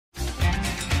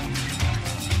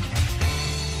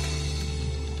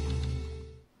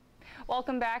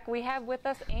Welcome back. We have with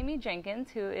us Amy Jenkins,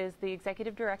 who is the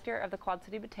Executive Director of the Quad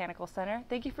City Botanical Center.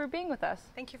 Thank you for being with us.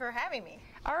 Thank you for having me.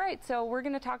 All right, so we're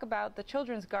going to talk about the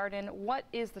Children's Garden. What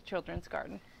is the Children's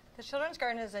Garden? The Children's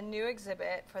Garden is a new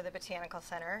exhibit for the Botanical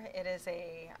Center. It is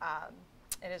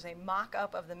a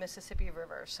mock-up of the Mississippi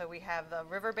River. So we have the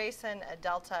river basin, a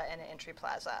delta, and an entry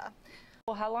plaza.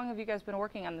 Well, how long have you guys been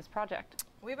working on this project?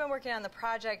 We've been working on the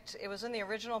project. It was in the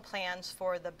original plans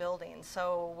for the building.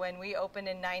 So when we opened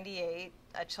in '98,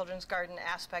 a children's garden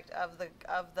aspect of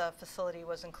the facility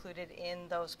was included in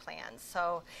those plans.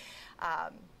 So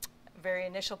very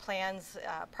initial plans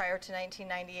prior to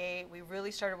 1998. We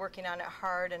really started working on it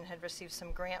hard and had received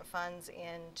some grant funds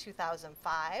in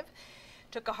 2005.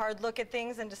 Took a hard look at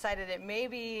things and decided it may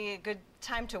be a good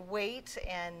time to wait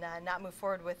and not move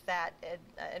forward with that,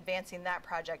 advancing that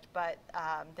project. But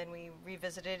then we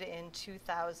revisited in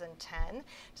 2010,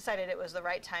 decided it was the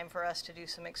right time for us to do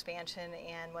some expansion,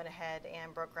 and went ahead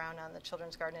and broke ground on the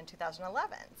Children's Garden in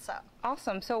 2011. So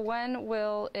awesome. So when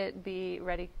will it be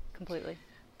ready completely?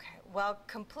 Well,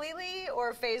 completely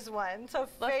or phase one? So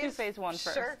let's do phase one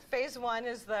first. Sure. Phase one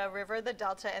is the river, the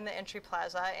delta, and the entry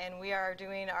plaza, and we are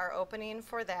doing our opening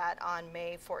for that on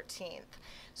May 14th.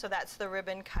 So that's the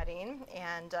ribbon cutting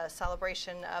and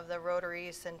celebration of the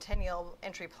Rotary Centennial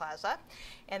Entry Plaza,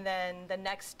 and then the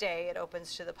next day it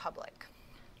opens to the public.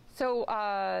 So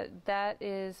that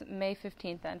is May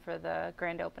 15th then for the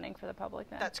grand opening for the public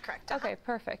then? That's correct. Okay,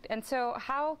 perfect. And so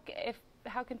how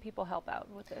can people help out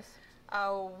with this?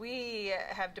 We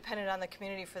have depended on the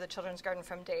community for the Children's Garden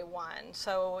from day one.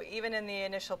 So even in the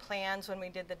initial plans, when we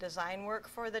did the design work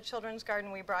for the Children's Garden,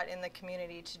 we brought in the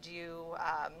community to do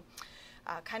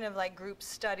kind of like group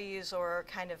studies or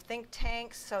kind of think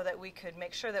tanks, so that we could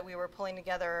make sure that we were pulling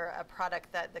together a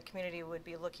product that the community would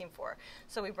be looking for.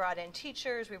 So we brought in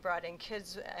teachers, we brought in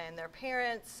kids and their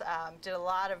parents, did a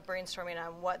lot of brainstorming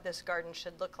on what this garden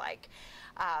should look like.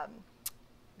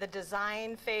 The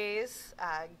design phase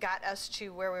got us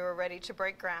to where we were ready to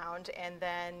break ground, and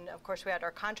then of course we had our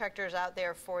contractors out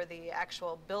there for the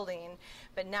actual building,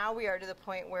 but now we are to the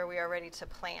point where we are ready to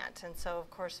plant. And so of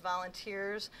course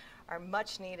volunteers are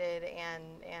much needed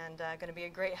and going to be a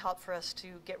great help for us to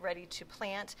get ready to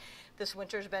plant. This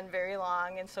winter's been very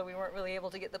long, and so we weren't really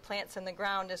able to get the plants in the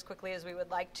ground as quickly as we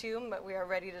would like to, but we are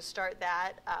ready to start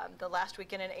that the last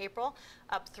weekend in April,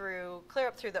 clear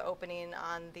up through the opening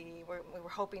on we were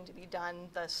hoping to be done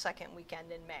the second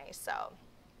weekend in May. So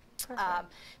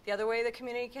the other way the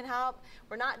community can help,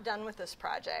 we're not done with this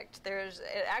project.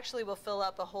 It actually will fill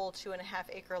up a whole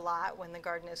 2.5-acre lot when the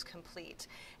garden is complete,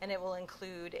 and it will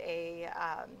include a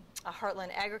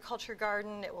Heartland agriculture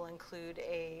garden. It will include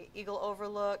a eagle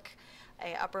overlook,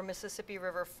 a upper Mississippi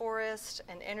River forest,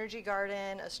 an energy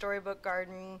garden, a storybook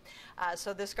garden.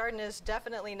 So this garden is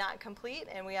definitely not complete,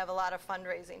 and we have a lot of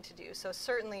fundraising to do. So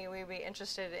certainly we'd be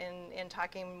interested in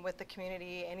talking with the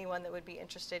community, anyone that would be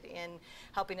interested in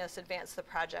helping us advance the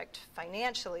project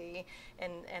financially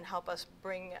and help us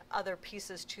bring other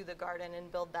pieces to the garden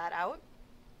and build that out.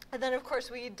 And then, of course,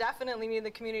 we definitely need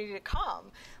the community to come.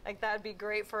 Like, that would be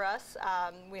great for us.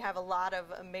 We have a lot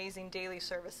of amazing daily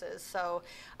services. So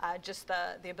just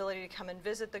the ability to come and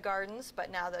visit the gardens, but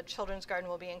now the Children's Garden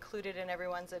will be included in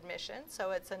everyone's admission.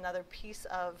 So it's another piece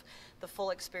of the full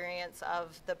experience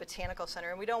of the Botanical Center.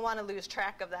 And we don't want to lose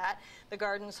track of that. The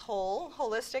garden's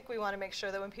holistic. We want to make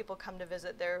sure that when people come to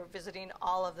visit, they're visiting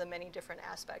all of the many different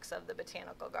aspects of the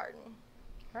Botanical Garden.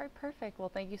 All right, perfect.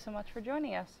 Well, thank you so much for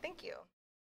joining us. Thank you.